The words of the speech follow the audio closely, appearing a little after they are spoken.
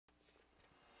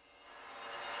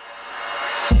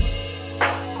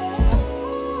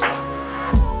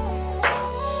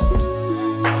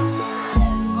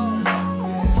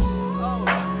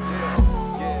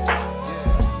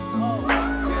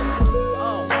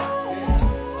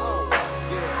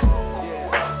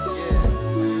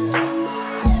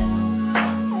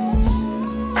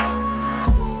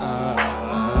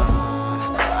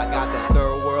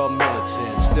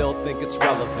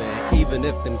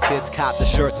kids cop the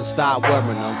shirts and start wearing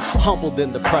them. Humbled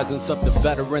in the presence of the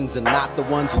veterans and not the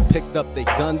ones who picked up their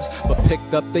guns, but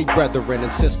picked up their brethren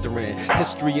and sisterin'.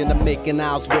 History in the making,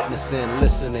 I was witnessing,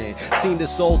 listening. Seen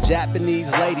this old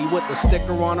Japanese lady with a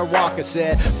sticker on her walker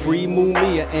said, "Free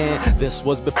Mumia," and this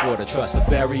was before the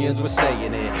Trustafarians were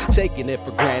saying it. Taking it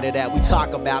for granted that we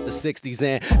talk about the 60s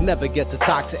and never get to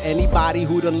talk to anybody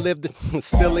who done lived and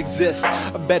still exists.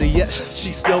 Or better yet,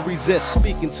 she still resists.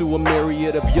 Speaking to a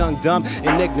myriad of young, dumb,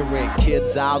 and ignorant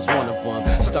kids, I was one of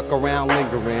them. Stuck around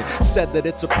lingering. Said that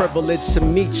it's a privilege to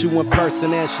meet you in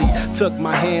person, and she took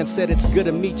my hand, said it's good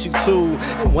to meet you too.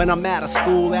 And when I'm out of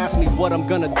school, asked me what I'm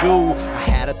gonna do. I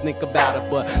had to think about it,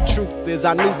 but truth is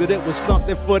I knew that it was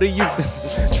something for the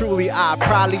youth. Truly, I'd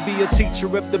probably be a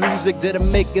teacher if the music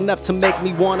didn't make enough to make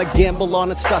me wanna gamble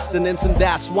on its sustenance. And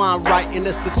that's why I'm writing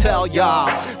this to tell y'all,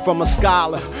 from a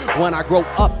scholar, when I grow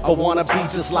up I wanna be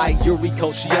just like Yuri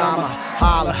Kochiyama.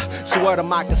 Holla, swear to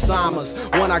my Kasamas,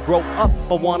 when I grow up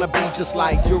I wanna be just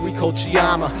like Yuri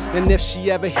Kochiyama. And if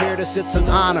she ever hear this, it's an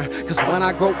honor, cause when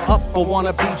I grow up I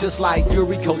wanna be just like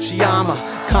Yuri Kochiyama.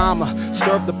 Comma,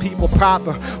 serve the people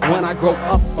proper. When I grow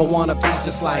up I wanna be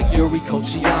just like Yuri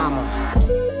Kochiyama.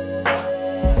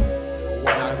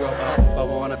 When I grow up I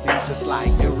wanna be just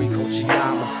like Yuri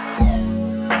Kochiyama.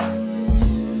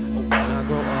 When I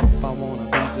grow up I wanna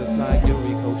be just like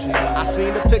Yuri Kochiyama. I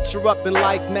seen the picture up in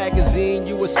Life magazine.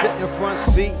 You were sitting in front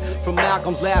seat from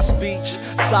Malcolm's last speech.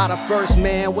 Saw the first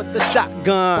man with the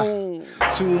shotgun.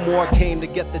 Two more came to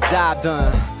get the job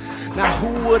done. Now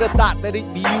who would've thought that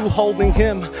it'd be you holding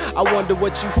him? I wonder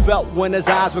what you felt when his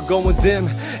eyes were going dim.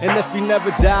 And if he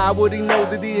never died, would he know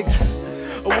that he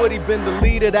or would he been the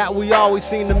leader that we always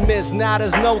seem to miss? Now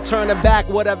there's no turning back,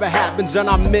 whatever happens and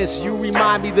I miss. You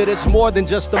remind me that it's more than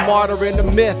just a martyr and a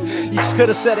myth. You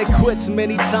could've said it quits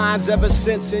many times ever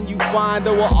since, and you find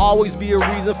there will always be a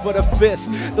reason for the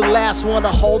fist. The last one to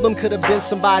hold them could've been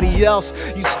somebody else.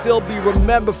 You still be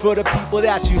remembered for the people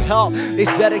that you helped. They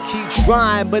said to keep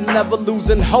trying but never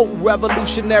losing hope.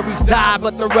 Revolutionaries die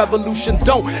but the revolution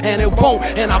don't, and it won't.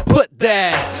 And I put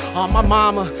that on my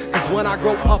mama, cause when I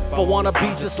grow up I wanna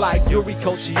be just like Yuri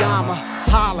Kochiyama.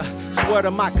 Holla, swear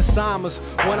to my Kasamas,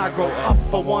 when I grow up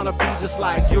I wanna be just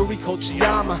like Yuri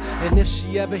Kochiyama. And if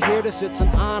she ever hear this, it's an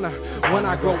honor. When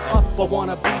I grow up I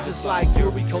wanna be just like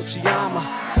Yuri Kochiyama.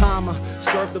 Comma,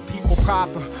 serve the people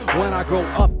proper. When I grow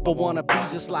up I wanna be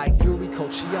just like Yuri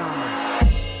Kochiyama.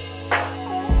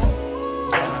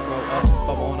 When I grow up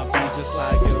I wanna be just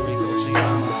like Yuri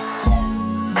Kochiyama.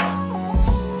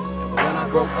 When I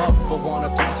grow up I wanna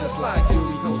be just like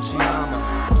Yuri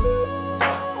Kochiyama.